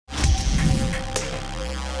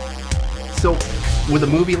So with a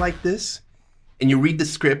movie like this, and you read the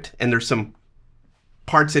script, and there's some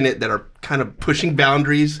parts in it that are kind of pushing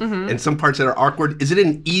boundaries, and some parts that are awkward, is it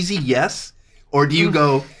an easy yes? Or do you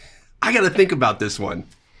go, I got to think about this one?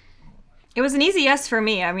 It was an easy yes for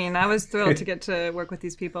me. I mean, I was thrilled to get to work with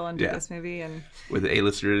these people and do this movie. And with the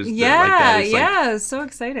A-listers. Yeah, it's so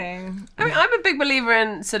exciting. I mean, I'm a big believer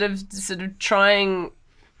in sort of trying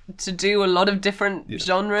to do a lot of different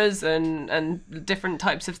genres and different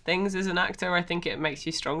types of things as an actor. I think it makes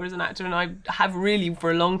you stronger as an actor. And I have really,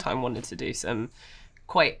 for a long time, wanted to do some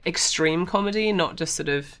quite extreme comedy, not just sort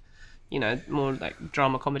of, you know, more like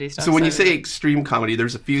drama comedy stuff. So when you say extreme comedy,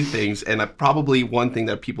 there's a few things, and probably one thing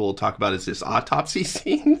that people will talk about is this autopsy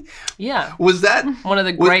scene. Yeah. Was that one of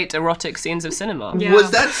the great erotic scenes of cinema? Yeah.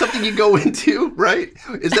 Was that something you go into, right?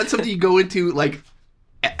 Is that something you go into, like,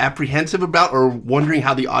 apprehensive about or wondering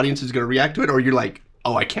how the audience is going to react to it? Or you're like,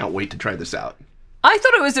 oh, I can't wait to try this out? I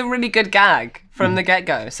thought it was a really good gag from the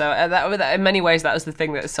get-go. So that, in many ways, that was the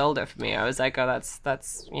thing that sold it for me. I was like, oh,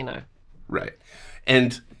 that's you know. Right.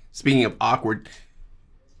 And speaking of awkward,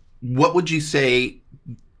 what would you say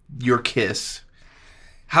your kiss,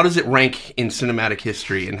 how does it rank in cinematic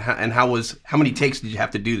history, and how many takes did you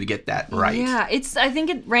have to do to get that right? Yeah, I think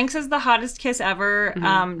it ranks as the hottest kiss ever,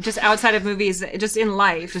 just outside of movies, just in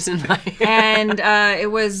life. Just in life. And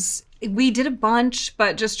we did a bunch,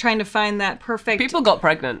 but just trying to find that perfect. People got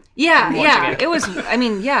pregnant. Yeah. It was, I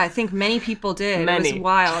mean, I think many people did. Many. It was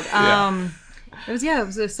wild. It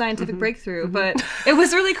was a scientific breakthrough, but it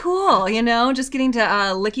was really cool, you know, just getting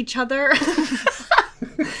to lick each other.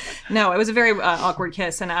 No, it was a very awkward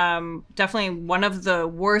kiss, and definitely one of the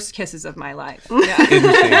worst kisses of my life. Yeah.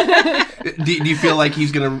 Interesting. Do you feel like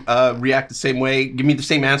he's going to react the same way? Give me the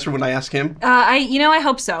same answer when I ask him? I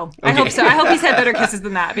hope so. Okay. I hope so. I hope he's had better kisses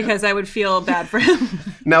than that, because I would feel bad for him.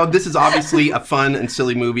 Now, this is obviously a fun and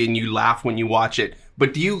silly movie, and you laugh when you watch it,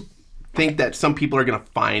 but do you think that some people are going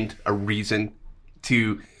to find a reason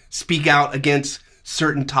to speak out against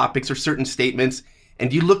certain topics or certain statements? And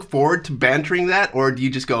do you look forward to bantering that, or do you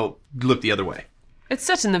just go look the other way? It's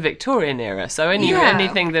set in the Victorian era, so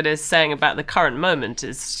anything that is saying about the current moment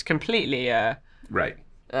is completely right.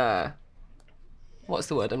 What's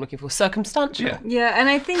the word I'm looking for? Circumstantial. Yeah, and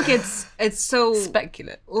I think it's so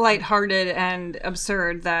speculative, lighthearted, and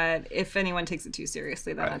absurd that if anyone takes it too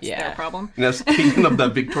seriously, then that's their problem. Now, speaking of the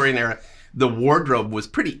Victorian era, the wardrobe was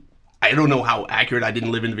pretty. I don't know how accurate. I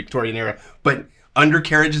didn't live in the Victorian era, but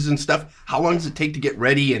undercarriages and stuff. How long does it take to get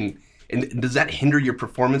ready, and does that hinder your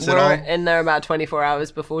performance at all? We're in there about 24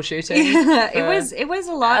 hours before shooting. Yeah, it was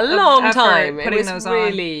a long time. Putting those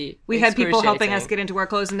really on. We had people helping us get into our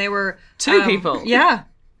clothes, and they were two people. Yeah,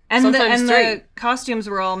 and sometimes the costumes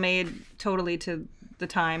were all made totally to the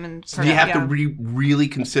time. And so do you have to really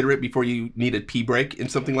consider it before you need a pee break in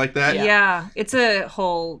something like that? Yeah, it's a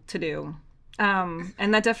whole to do,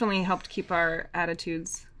 and that definitely helped keep our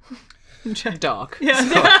attitudes dark.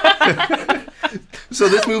 Yeah. So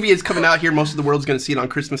this movie is coming out here. Most of the world's going to see it on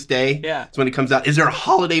Christmas Day. Yeah. So when it comes out, is there a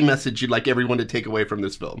holiday message you'd like everyone to take away from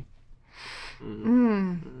this film?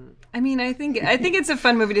 I mean, I think it's a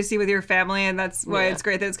fun movie to see with your family, and that's why it's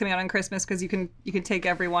great that it's coming out on Christmas, because you can take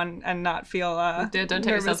everyone and not feel don't take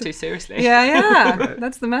yourself too seriously. Yeah.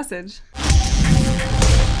 That's the message.